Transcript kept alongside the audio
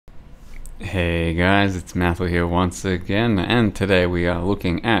Hey guys, it's Matthew here once again, and today we are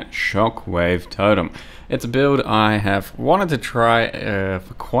looking at Shockwave Totem. It's a build I have wanted to try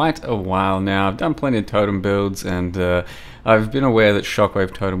for quite a while now. I've done plenty of Totem builds, and I've been aware that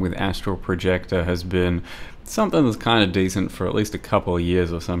Shockwave Totem with Astral Projector has been something that's kind of decent for at least a couple of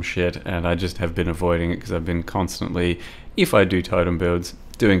years or some shit, and I just have been avoiding it because I've been constantly, if I do Totem builds,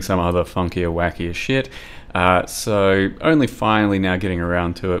 doing some other funkier, wackier shit. So only finally now getting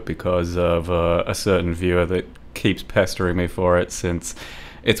around to it because of a certain viewer that keeps pestering me for it since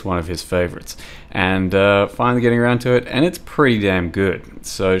it's one of his favorites. And finally getting around to it, and it's pretty damn good.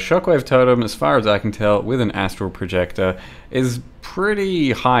 So Shockwave Totem, as far as I can tell, with an Astral Projector, is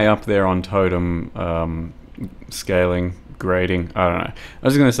pretty high up there on Totem scaling, grading, I don't know. I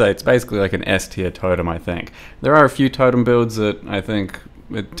was going to say, it's basically like an S tier Totem, I think. There are a few Totem builds that I think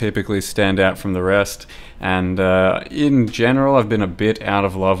typically stand out from the rest, and in general I've been a bit out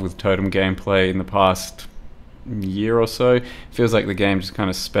of love with Totem gameplay in the past year or so. Feels like the game just kind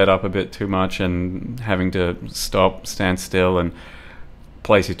of sped up a bit too much, and having to stop, stand still, and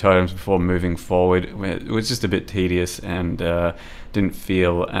place your totems before moving forward, it was just a bit tedious and didn't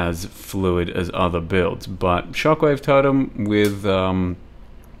feel as fluid as other builds. But Shockwave Totem with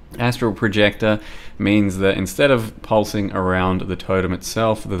Astral Projector means that instead of pulsing around the totem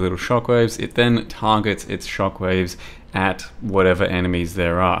itself, the little shockwaves, it then targets its shockwaves at whatever enemies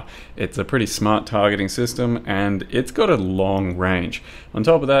there are. It's a pretty smart targeting system, and it's got a long range. On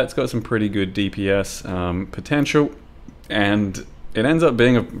top of that, it's got some pretty good DPS potential, and it ends up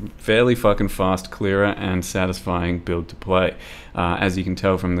being a fairly fucking fast clearer and satisfying build to play. As you can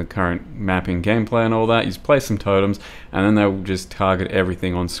tell from the current mapping gameplay and all that, you just place some totems and then they'll just target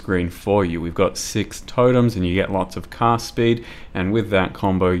everything on screen for you. We've got 6 totems and you get lots of cast speed, and with that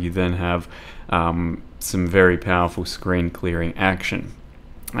combo you then have some very powerful screen clearing action.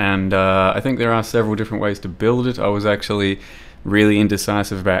 And I think there are several different ways to build it. I was actually really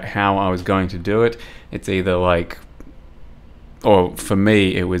indecisive about how I was going to do it. It's either like, or for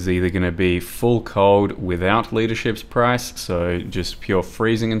me, it was either going to be full cold without leadership's price, so just pure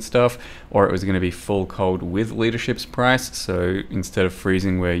freezing and stuff, or it was going to be full cold with leadership's price, so instead of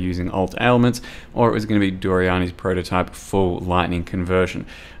freezing we're using alt ailments, or it was going to be Doriani's prototype full lightning conversion.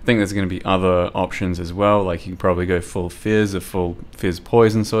 I think there's going to be other options as well, like you can probably go full fizz, a full fizz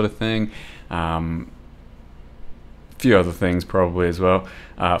poison sort of thing. Few other things probably as well.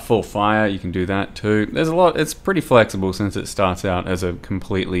 Full fire, you can do that too. There's a lot. It's pretty flexible since it starts out as a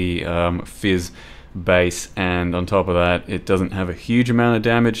completely fizz base, and on top of that it doesn't have a huge amount of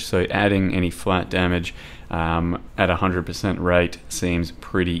damage, so adding any flat damage at 100% rate seems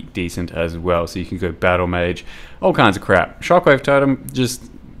pretty decent as well. So you can go battle mage, all kinds of crap. Shockwave Totem, just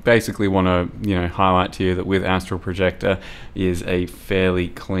basically want to highlight to you that with Astral Projector is a fairly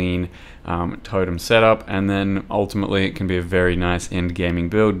clean totem setup, and then ultimately it can be a very nice end gaming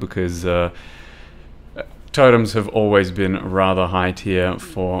build because totems have always been rather high tier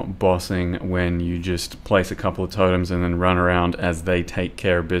for bossing when you just place a couple of totems and then run around as they take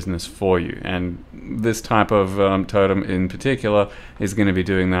care of business for you. And this type of totem in particular is going to be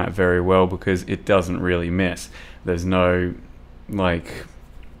doing that very well because it doesn't really miss. There's no like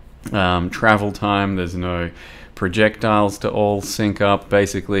travel time, there's no projectiles to all sync up.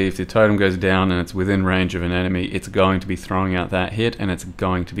 Basically, if the totem goes down and it's within range of an enemy, it's going to be throwing out that hit and it's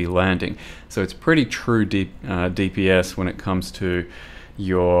going to be landing. So it's pretty true DPS when it comes to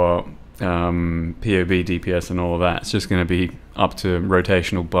your POB DPS and all of that. It's just going to be up to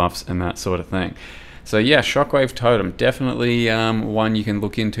rotational buffs and that sort of thing. So yeah, Shockwave Totem, definitely one you can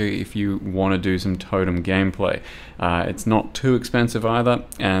look into if you want to do some Totem gameplay. It's not too expensive either,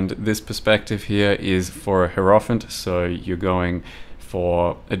 and this perspective here is for a Hierophant, so you're going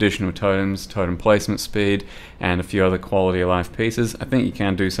for additional totems, totem placement speed, and a few other quality of life pieces. I think you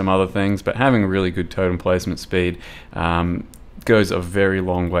can do some other things, but having a really good totem placement speed goes a very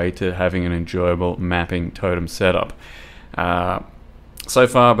long way to having an enjoyable mapping totem setup. So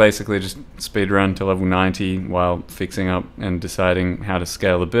far, basically just speedrun to level 90 while fixing up and deciding how to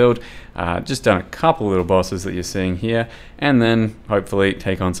scale the build. Just done a couple little bosses that you're seeing here, and then hopefully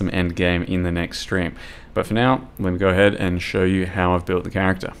take on some end game in the next stream. But for now, let me go ahead and show you how I've built the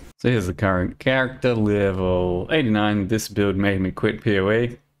character. So here's the current character, level 89. This build made me quit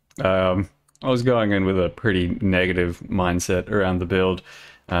PoE. I was going in with a pretty negative mindset around the build.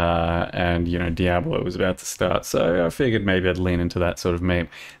 And Diablo was about to start, so I figured maybe I'd lean into that sort of meme,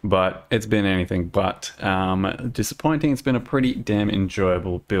 but it's been anything but disappointing. It's been a pretty damn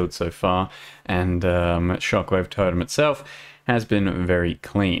enjoyable build so far, and Shockwave Totem itself has been very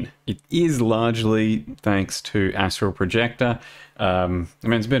clean. It is largely thanks to Astral Projector. I mean,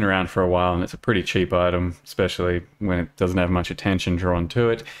 it's been around for a while and it's a pretty cheap item, especially when it doesn't have much attention drawn to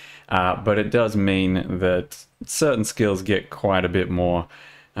it. But it does mean that certain skills get quite a bit more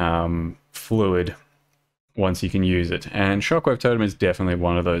fluid once you can use it. And Shockwave Totem is definitely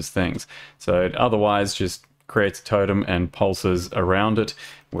one of those things. So it otherwise just creates a totem and pulses around it,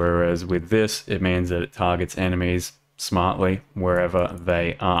 whereas with this, it means that it targets enemies smartly wherever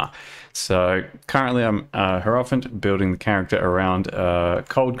they are. So currently I'm Hierophant, building the character around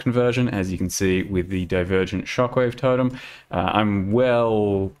cold conversion, as you can see with the Divergent Shockwave Totem.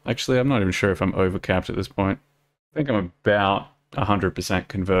 Actually I'm not even sure if I'm overcapped at this point. I think I'm about 100%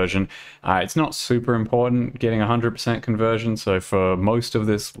 conversion. It's not super important getting 100% conversion, so for most of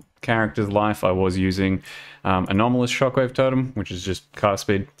this character's life I was using Anomalous Shockwave Totem, which is just cast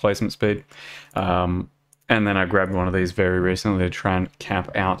speed, placement speed. And then I grabbed one of these very recently to try and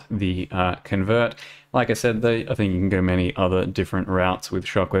cap out the convert. Like I said, I think you can go many other different routes with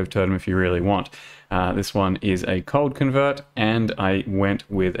Shockwave Totem if you really want. This one is a cold convert, and I went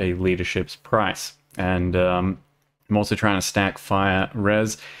with a leadership's price. And I'm also trying to stack fire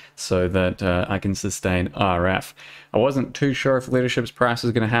res so that I can sustain RF. I wasn't too sure if leadership's price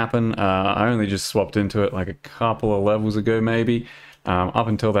was going to happen. I only just swapped into it like a couple of levels ago maybe. Up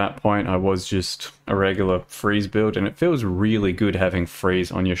until that point I was just a regular freeze build, and it feels really good having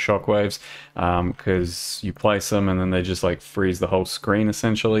freeze on your shockwaves because you place them and then they just like freeze the whole screen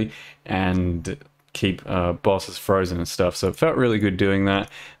essentially and keep bosses frozen and stuff. So it felt really good doing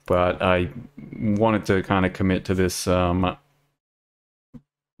that, but I wanted to kind of commit to this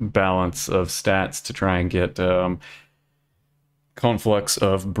balance of stats to try and get conflux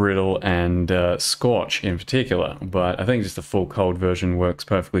of brittle and scorch in particular. But I think just the full cold version works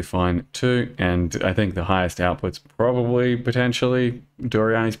perfectly fine too, and I think the highest output's probably potentially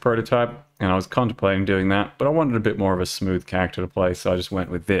Doriani's prototype, and I was contemplating doing that, but I wanted a bit more of a smooth character to play, so I just went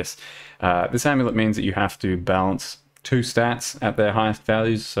with this. This amulet means that you have to balance two stats at their highest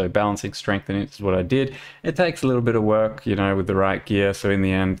values, so balancing strength in it is what I did. It takes a little bit of work, you know, with the right gear, so in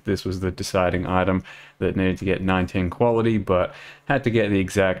the end this was the deciding item that needed to get 19 quality, but had to get the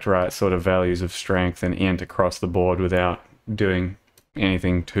exact right sort of values of strength and int across the board without doing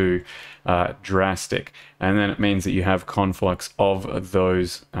anything too drastic. And then it means that you have conflux of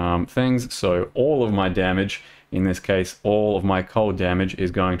those things, so all of my damage, in this case all of my cold damage,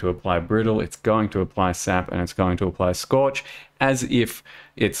 is going to apply brittle, it's going to apply sap, and it's going to apply scorch as if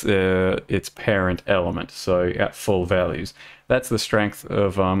it's its parent element, so at full values. That's the strength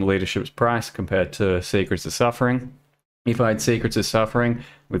of leadership's price compared to Secrets of Suffering. If I had Secrets of Suffering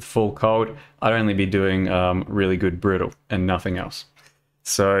with full cold, I'd only be doing really good brittle and nothing else.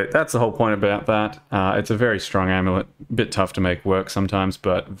 So that's the whole point about that. It's a very strong amulet, a bit tough to make work sometimes,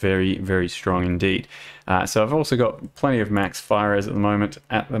 but very, very strong indeed. So I've also got plenty of max fire res at the moment.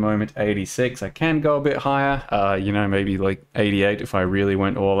 At the moment, 86. I can go a bit higher, you know, maybe like 88 if I really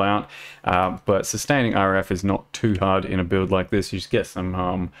went all out. But sustaining RF is not too hard in a build like this. You just get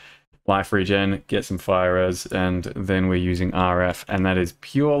some life regen, get some fire res, and then we're using RF, and that is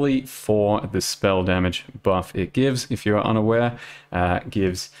purely for the spell damage buff it gives. If you're unaware, it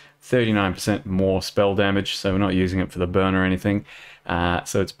gives 39% more spell damage, so we're not using it for the burn or anything,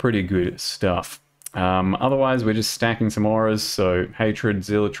 so it's pretty good stuff. Otherwise, we're just stacking some auras, so Hatred,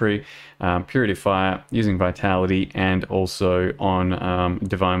 Zealotry, Purity of Fire, using Vitality, and also on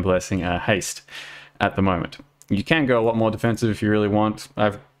Divine Blessing, Haste at the moment. You can go a lot more defensive if you really want.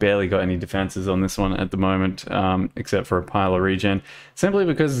 I've barely got any defenses on this one at the moment, except for a pile of regen, simply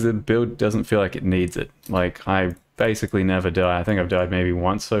because the build doesn't feel like it needs it. Like, I basically never die. I think I've died maybe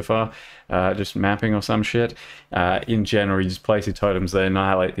once so far, just mapping or some shit. In general, you just place your totems, they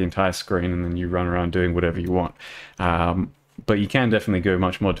annihilate the entire screen, and then you run around doing whatever you want. But you can definitely go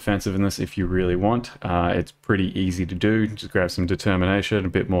much more defensive in this if you really want. It's pretty easy to do. Just grab some determination, a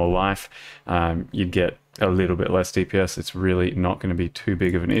bit more life. You'd get a little bit less DPS. It's really not going to be too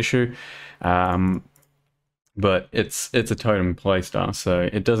big of an issue. But it's a totem playstyle, so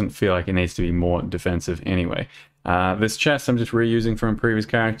it doesn't feel like it needs to be more defensive anyway. This chest I'm just reusing from a previous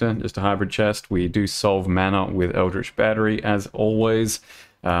character, just a hybrid chest. We do solve mana with Eldritch Battery as always.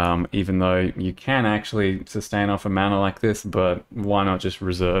 Even though you can actually sustain off a mana like this, but why not just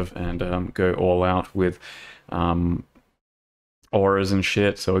reserve and go all out with auras and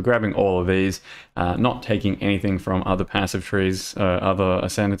shit. So we're grabbing all of these, not taking anything from other passive trees, other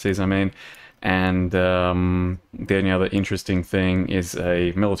ascendancies I mean. And the only other interesting thing is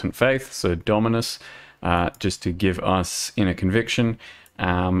a Militant Faith, so Dominus, just to give us Inner Conviction,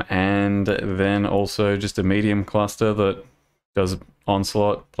 and then also just a medium cluster that does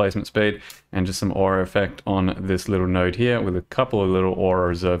onslaught, placement speed, and just some aura effect on this little node here with a couple of little aura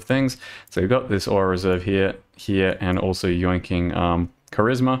reserve things. So you've got this aura reserve here, and also yoinking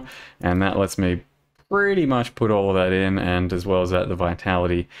charisma, and that lets me pretty much put all of that in, and as well as that, the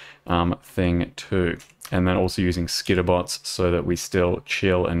vitality thing too. And then also using skitterbots so that we still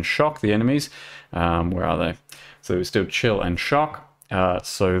chill and shock the enemies. Where are they? So we still chill and shock,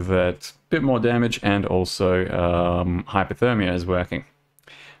 so that a bit more damage, and also hypothermia is working.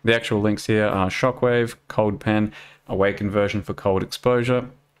 The actual links here are Shockwave, Cold Pen, Awaken version for cold exposure,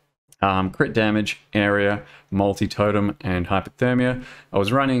 crit damage, area, multi-totem, and hypothermia. I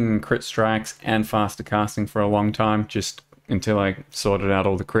was running crit strikes and faster casting for a long time, just until I sorted out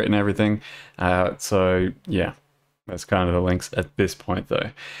all the crit and everything. So yeah, that's kind of the links at this point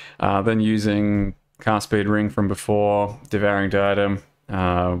though. Then using cast speed ring from before, devouring diadem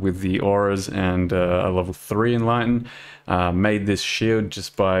with the auras, and a level 3 enlighten. Made this shield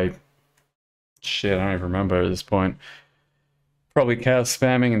just by shit, I don't even remember at this point. Probably chaos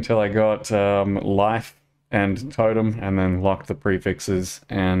spamming until I got life and totem, and then locked the prefixes,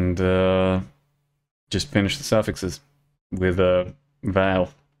 and just finished the suffixes with a veil.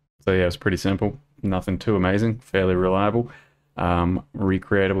 So yeah, it's pretty simple, nothing too amazing, fairly reliable,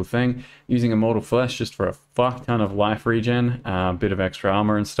 recreatable thing. Using Immortal Flesh just for a fuck ton of life regen, a bit of extra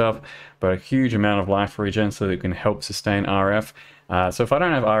armor and stuff, but a huge amount of life regen so that it can help sustain RF. So if I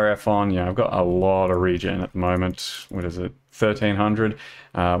don't have RF on, I've got a lot of regen at the moment. What is it? 1300,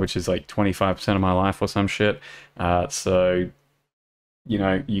 which is like 25% of my life or some shit. So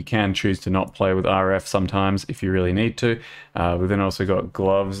you can choose to not play with RF sometimes if you really need to. We've then also got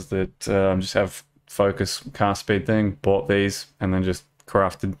gloves that just have focus cast speed thing. Bought these and then just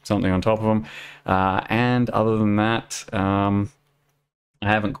crafted something on top of them. And other than that, I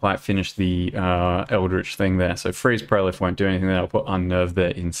haven't quite finished the Eldritch thing there. So Freeze Prolif won't do anything there. I'll put Unnerve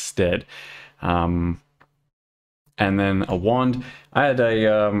there instead. And then a wand. I had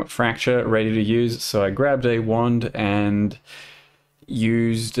a fracture ready to use, so I grabbed a wand and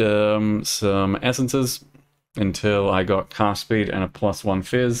used some essences until I got cast speed and a +1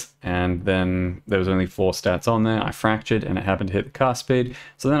 fizz, and then there was only 4 stats on there. I fractured and it happened to hit the cast speed,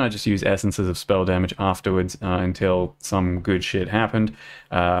 so then I just used essences of spell damage afterwards until some good shit happened.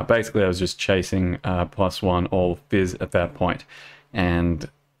 Basically I was just chasing +1 all fizz at that point, and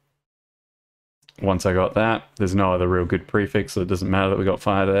once I got that, there's no other real good prefix, so it doesn't matter that we got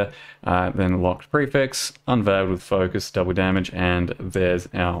fire there. Then locked prefix, unveiled with focus, double damage, and there's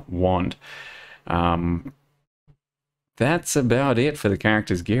our wand. That's about it for the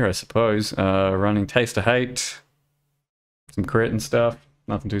character's gear, I suppose. Running Taste of Hate, some crit and stuff,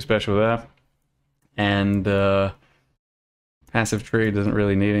 nothing too special there. And passive tree doesn't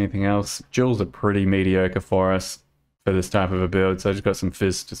really need anything else. Jewels are pretty mediocre for us for this type of a build, so I just got some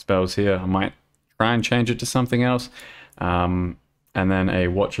fizz to spells here. I might try and change it to something else. And then a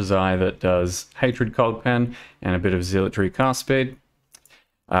Watcher's Eye that does Hatred Cold Pen and a bit of Zealotry cast speed.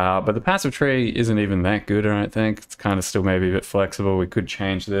 But the passive tree isn't even that good, I don't think. It's kind of still maybe a bit flexible. We could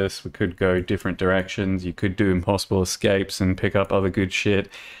change this. We could go different directions. You could do impossible escapes and pick up other good shit.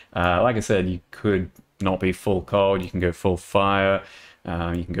 Like I said, you could not be full cold. You can go full fire.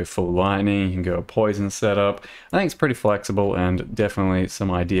 You can go full lightning. You can go a poison setup. I think it's pretty flexible, and definitely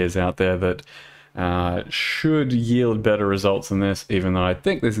some ideas out there that should yield better results than this, even though I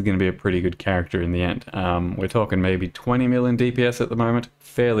think this is going to be a pretty good character in the end. We're talking maybe 20 million DPS at the moment,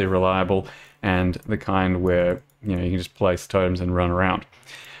 fairly reliable, and the kind where you can just place totems and run around.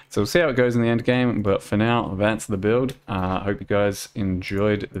 So we'll see how it goes in the end game, but for now, that's the build. I hope you guys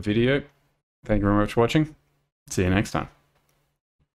enjoyed the video. Thank you very much for watching. See you next time.